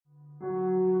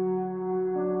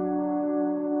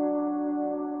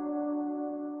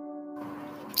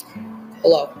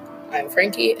Hello, I'm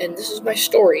Frankie, and this is my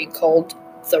story called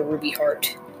The Rube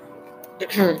Heart.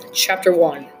 Chapter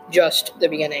 1, just the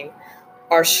beginning.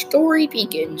 Our story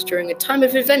begins during a time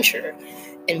of adventure,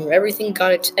 and where everything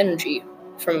got its energy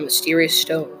from a mysterious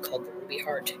stone called the Rube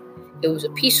Heart. It was a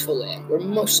peaceful land where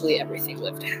mostly everything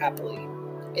lived happily,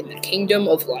 in the kingdom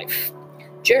of life.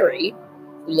 Jerry,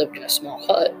 who lived in a small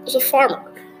hut, was a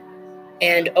farmer,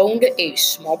 and owned a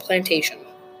small plantation.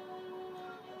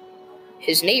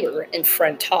 His neighbor and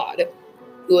friend Todd,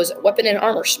 who was a weapon and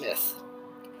armor smith,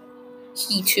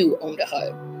 he too owned a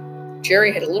hut.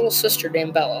 Jerry had a little sister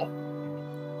named Bella,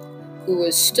 who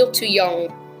was still too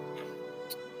young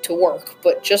to work,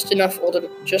 but just enough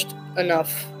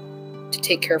to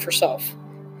take care of herself.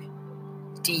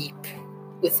 Deep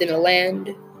within a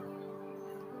land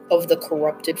of the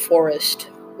corrupted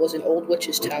forest was an old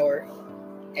witch's tower,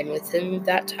 and within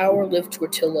that tower lived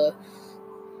Grutilla,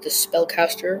 the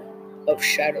spellcaster of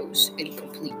shadows in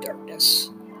complete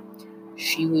darkness.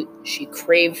 She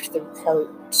craved the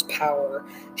heart's power.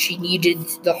 She needed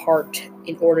the heart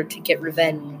in order to get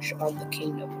revenge on the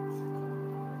kingdom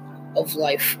of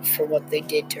life for what they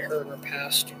did to her in her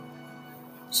past.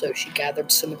 So she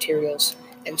gathered some materials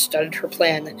and started her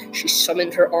plan. She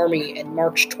summoned her army and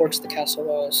marched towards the castle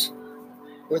walls,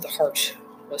 where the heart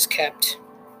was kept.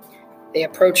 They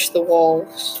approached the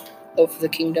walls of the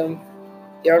kingdom.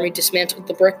 The army dismantled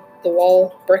the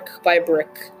wall brick by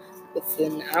brick.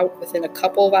 Within a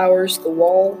couple of hours, the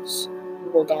walls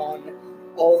were gone.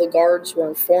 All the guards were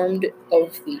informed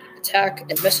of the attack,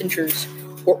 and messengers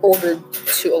were ordered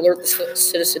to alert the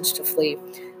citizens to flee.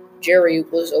 Jerry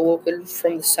was awoken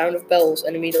from the sound of bells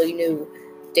and immediately knew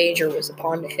danger was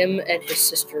upon him and his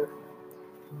sister.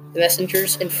 The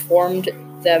messengers informed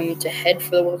them to head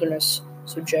for the wilderness,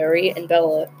 so Jerry and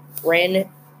Bella ran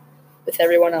with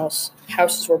everyone else.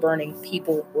 Houses were burning,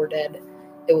 people were dead.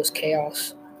 It was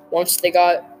chaos. Once they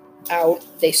got out,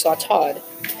 they saw Todd,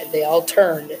 and they all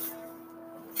turned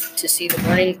to see the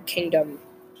burning kingdom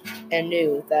and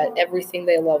knew that everything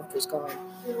they loved was gone.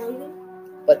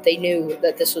 But they knew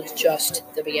that this was just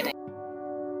the beginning.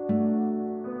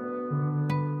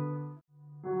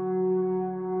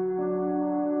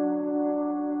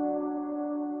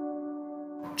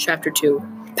 Chapter 2,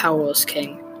 Powerless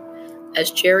King. As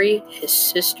Jerry, his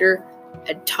sister,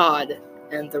 and Todd,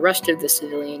 and the rest of the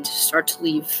civilians start to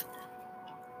leave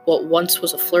what once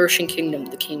was a flourishing kingdom,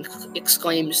 the king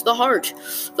exclaims, "The heart!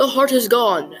 The heart is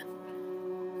gone!"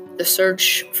 The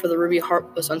search for the Rube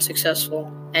Heart was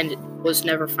unsuccessful, and it was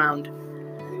never found.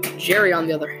 Jerry, on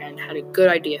the other hand, had a good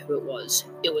idea who it was.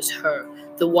 It was her,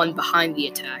 the one behind the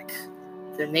attack.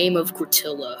 The name of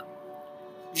Grutilla.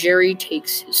 Jerry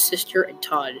takes his sister and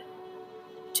Todd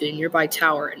to a nearby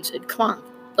tower and said, "Come on,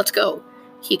 let's go,"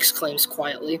 he exclaims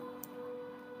quietly.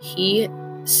 He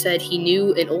said he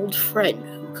knew an old friend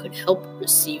who could help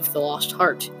receive the lost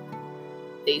heart.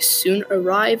 They soon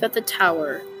arrive at the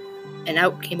tower, and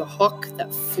out came a hawk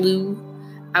that flew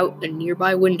out a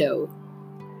nearby window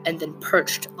and then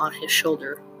perched on his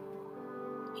shoulder.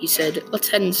 He said, "Let's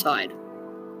head inside."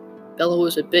 Bella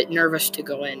was a bit nervous to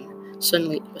go in.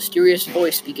 Suddenly, a mysterious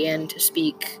voice began to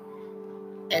speak,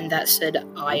 and that said,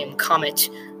 "I am Comet,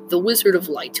 the Wizard of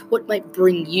Light. What might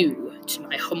bring you to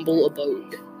my humble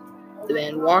abode?" The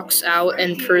man walks out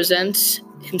and presents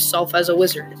himself as a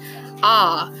wizard.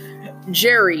 "Ah,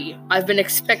 Jerry, I've been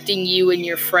expecting you and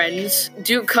your friends.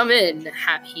 Do come in,"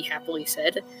 he happily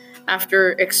said.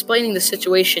 After explaining the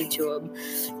situation to him,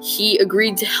 he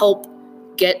agreed to help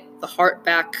get the heart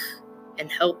back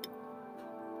and help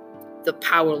the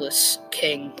powerless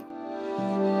king.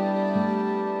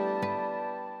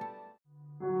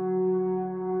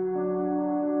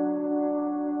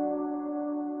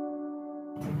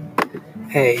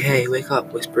 Hey, wake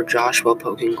up, whispered Josh while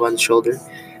poking Gwen's shoulder.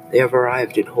 They have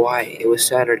arrived in Hawaii. It was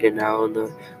Saturday now, and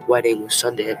the wedding was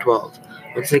Sunday at 12.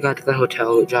 Once they got to the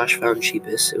hotel, Josh found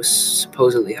cheapest. It was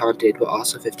supposedly haunted, but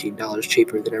also $15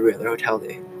 cheaper than every other hotel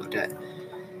they looked at.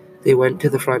 They went to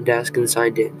the front desk and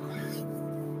signed in.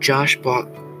 Josh bought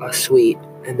a suite,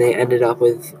 and they ended up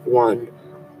with one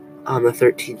on the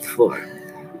 13th floor.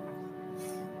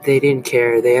 They didn't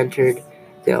care. They entered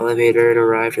the elevator and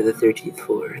arrived at the 13th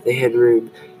floor. They had room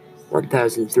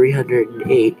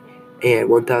 1,308 and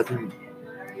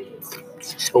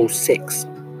 1,006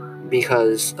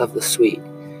 because of the suite.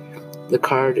 The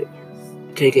card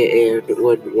ticket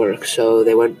wouldn't work, so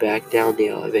they went back down the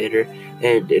elevator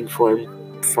and informed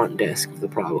front desk of the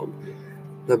problem.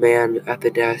 The man at the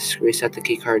desk reset the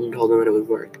key card and told them that it would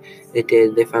work. It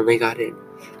did. They finally got in.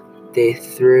 They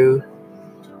threw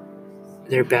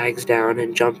their bags down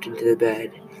and jumped into the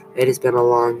bed. It has been a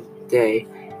long day,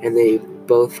 and they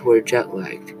both were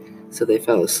jet-lagged, so they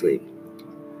fell asleep.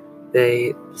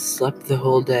 They slept the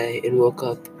whole day and woke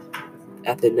up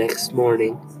at the next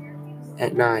morning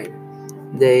at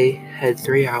 9. They had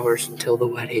 3 hours until the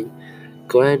wedding.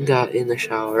 Glenn got in the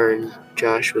shower and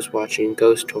Josh was watching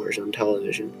ghost tours on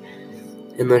television.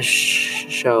 In the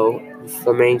show,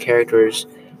 the main characters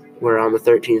were on the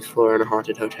 13th floor in a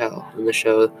haunted hotel. In the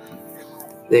show,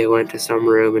 they went to some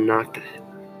room and knocked,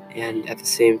 and at the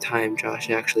same time, Josh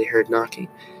actually heard knocking.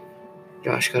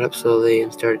 Josh got up slowly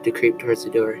and started to creep towards the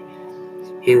door.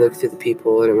 He looked through the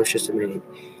people, and it was just a maid.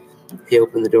 He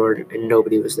opened the door, and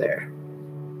nobody was there.